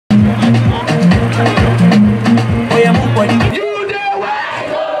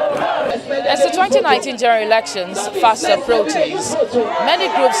2019 general elections fast approaches.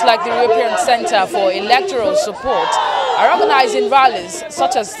 Many groups like the European Center for Electoral Support are organizing rallies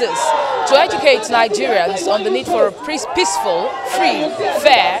such as this to educate Nigerians on the need for a peaceful, free,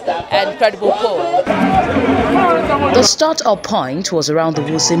 fair and credible poll. The start-up point was around the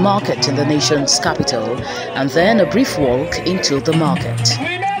Wuse market in the nation's capital, and then a brief walk into the market.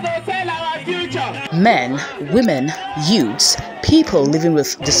 Men, women, youths, people living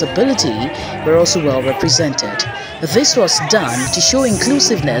with disability were also well represented. This was done to show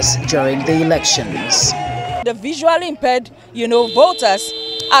inclusiveness during the elections. The visually impaired, voters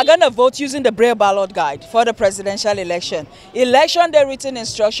are going to vote using the Braille ballot guide for the presidential election. Election day written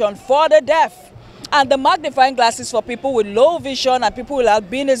instruction for the deaf, and the magnifying glasses for people with low vision and people with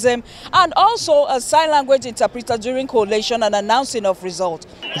albinism, and also a sign language interpreter during collation and announcing of results.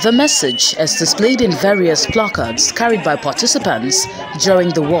 The message, as displayed in various placards carried by participants during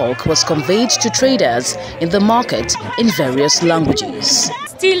the walk, was conveyed to traders in the market in various languages.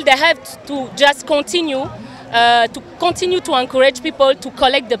 Still, they have to just continue to encourage people to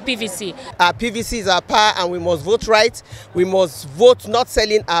collect the PVC. Our PVC is our power, and we must vote right. We must vote, not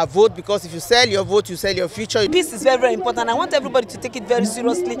selling our vote, because if you sell your vote, you sell your future. This is very, very important. I want everybody to take it very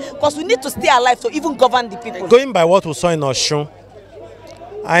seriously, because we need to stay alive to even govern the people. Going by what we saw in Osun,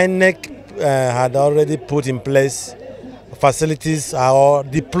 INEC had already put in place facilities or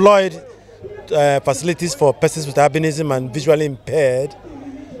deployed facilities for persons with albinism and visually impaired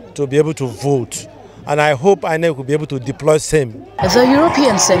to be able to vote. And I hope INEC will be able to deploy same. The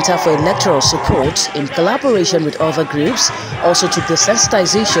European Center for Electoral Support, in collaboration with other groups, also took the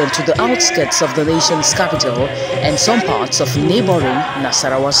sensitization to the outskirts of the nation's capital and some parts of neighboring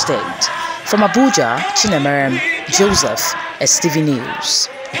Nasarawa State. From Abuja, Chinemerem Joseph, STV News.